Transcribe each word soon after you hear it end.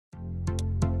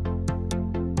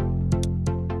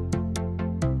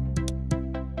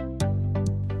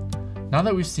Now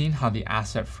that we've seen how the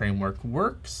asset framework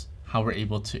works, how we're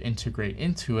able to integrate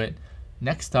into it,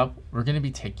 next up, we're going to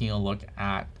be taking a look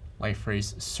at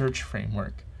Liferay's search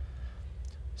framework.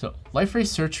 So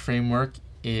Liferay's search framework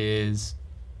is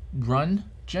run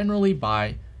generally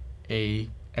by an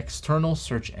external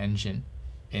search engine.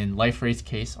 In Liferay's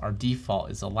case, our default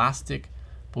is Elastic,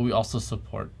 but we also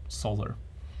support Solr.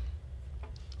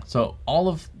 So all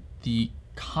of the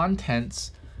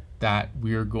contents that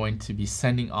we are going to be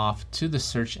sending off to the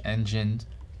search engine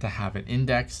to have it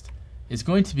indexed is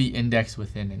going to be indexed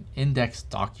within an index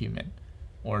document,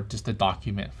 or just a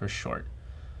document for short.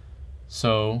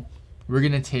 So we're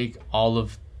going to take all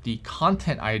of the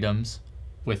content items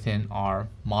within our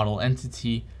model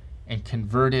entity and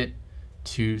convert it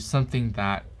to something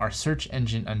that our search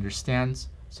engine understands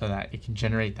so that it can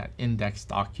generate that index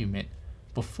document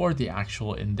before the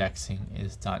actual indexing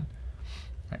is done.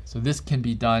 Right, so this can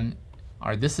be done,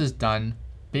 or this is done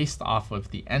based off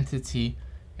of the entity,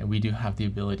 and we do have the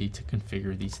ability to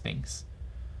configure these things.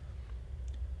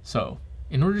 So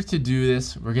in order to do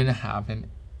this, we're going to have an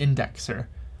indexer.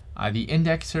 The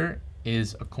indexer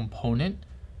is a component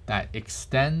that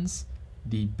extends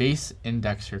the base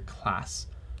indexer class.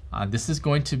 This is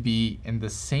going to be in the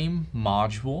same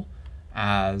module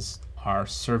as our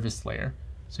service layer.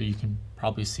 So you can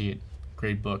probably see it,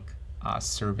 gradebook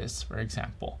service, for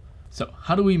example. So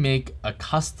how do we make a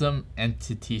custom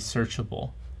entity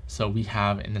searchable? So we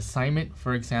have an assignment,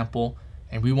 for example,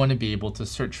 and we want to be able to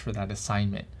search for that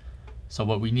assignment. So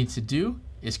what we need to do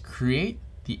is create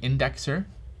the indexer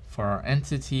for our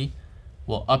entity.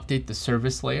 We'll update the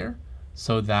service layer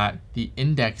so that the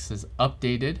index is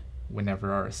updated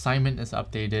whenever our assignment is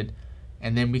updated.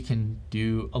 And then we can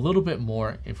do a little bit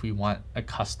more if we want a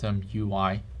custom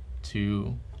UI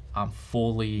to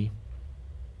fully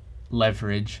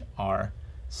leverage our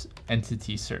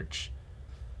entity search.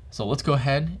 So let's go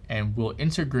ahead and we'll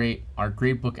integrate our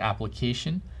gradebook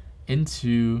application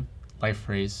into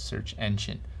Liferay's search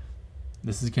engine.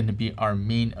 This is going to be our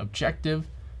main objective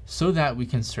so that we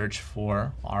can search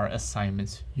for our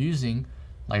assignments using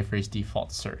Liferay's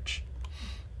default search.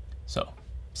 So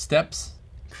steps,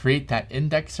 create that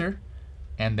indexer,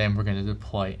 and then we're going to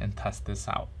deploy and test this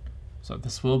out. So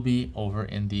this will be over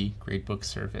in the gradebook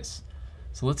service.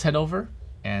 So let's head over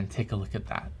and take a look at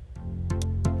that.